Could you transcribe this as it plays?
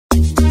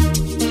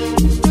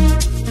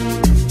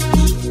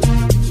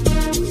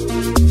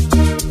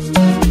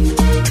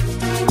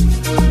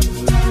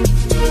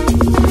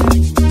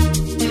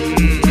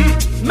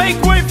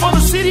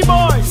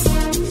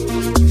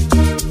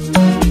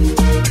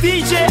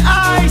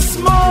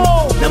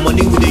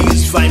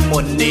find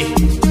money.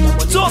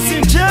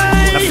 Tossing J.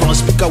 Now from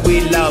speaker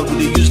way loud, we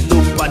dey use no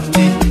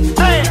party.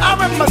 Hey, I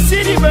rep my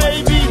city,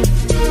 baby.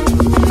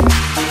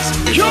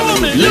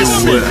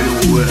 Listen,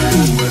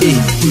 hey,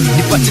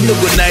 the party no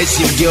go nice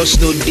if girls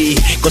no day.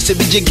 Cause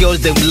ABJ girls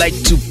them like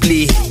to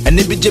play, and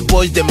ABJ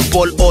boys them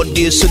ball all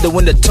day. So that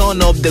when they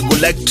turn up, they go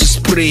like to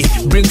spray.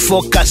 Bring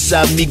for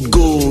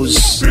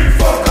Casamigos, Bring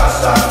for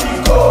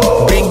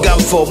Casamigos, bring them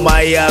for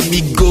my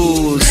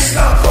amigos.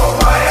 Now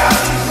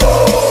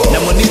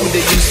money we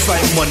dey use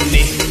find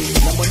money.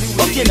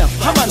 Okay now,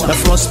 Now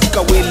from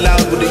speaker way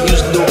loud, we dey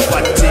use no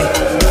party.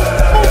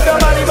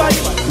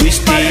 We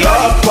stay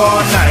up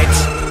all night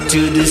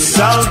till the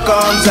sun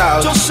comes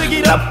out.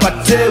 Now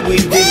party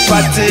with the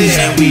party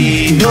and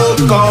we no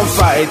come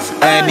fight.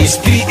 And it's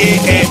 3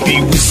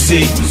 a.m. we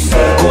say,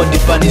 call the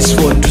bodies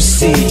for to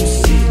say.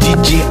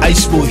 DJ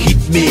Icemo hit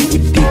me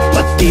with the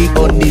party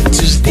on a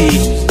Tuesday.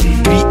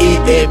 3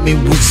 a.m.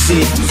 we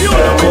say,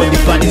 call the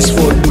bodies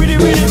for to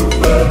say.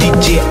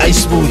 DJ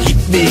Icemo hit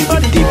me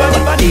with the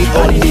party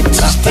on a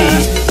Tuesday.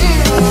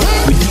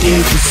 We day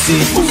we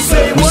say, we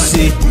say, we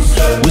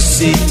say, we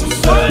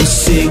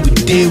say, we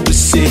day we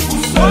say, we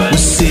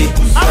say,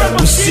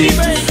 we say,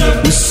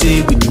 we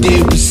say, we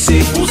day we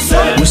say, we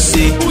say, we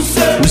say, we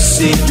say,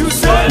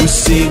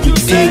 we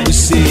day we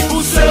say,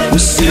 we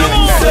say,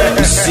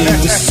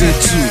 we say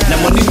too. Now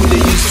money we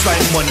dey use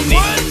find money.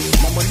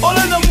 All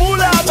in the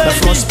moolah, baby. Now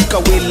from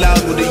speaker way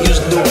loud we dey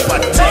use no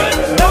party.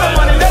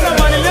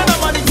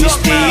 We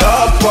stay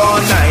up all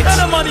night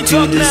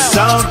till the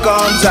sun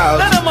comes out.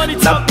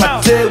 Now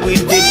party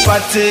with the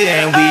party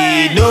and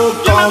we no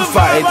come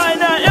fight. Right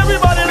now,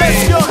 everybody,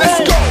 let's go.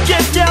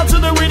 Get down to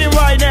the rhythm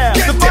right now.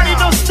 The party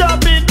don't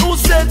stop it. Who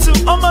said to?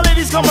 All my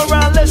ladies come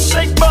around. Let's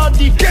shake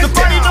body. The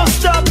party don't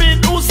stop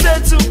it. Who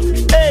said to?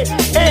 Hey,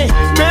 hey,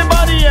 man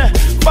body, yeah.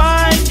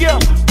 Fine girl,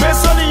 man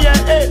sunny, yeah.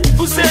 Hey,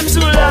 who said to?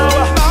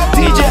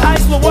 DJ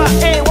Icemo, what?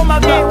 Hey, what my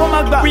game? What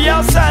my back? We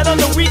outside on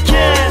the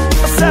weekend.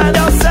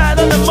 Outside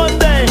on the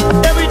Monday.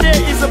 Every day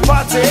is a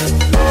party.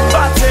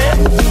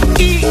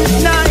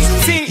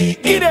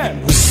 E19, get it.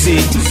 We say,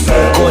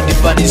 call the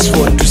bodies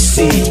for to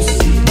say.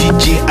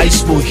 DJ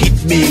Icemo hit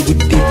me with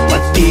the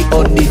party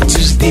on a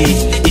Tuesday.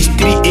 It's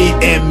 3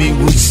 a.m.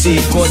 we say,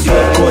 call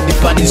the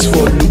bodies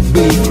for to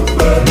be.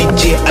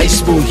 DJ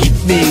Icemo hit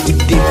me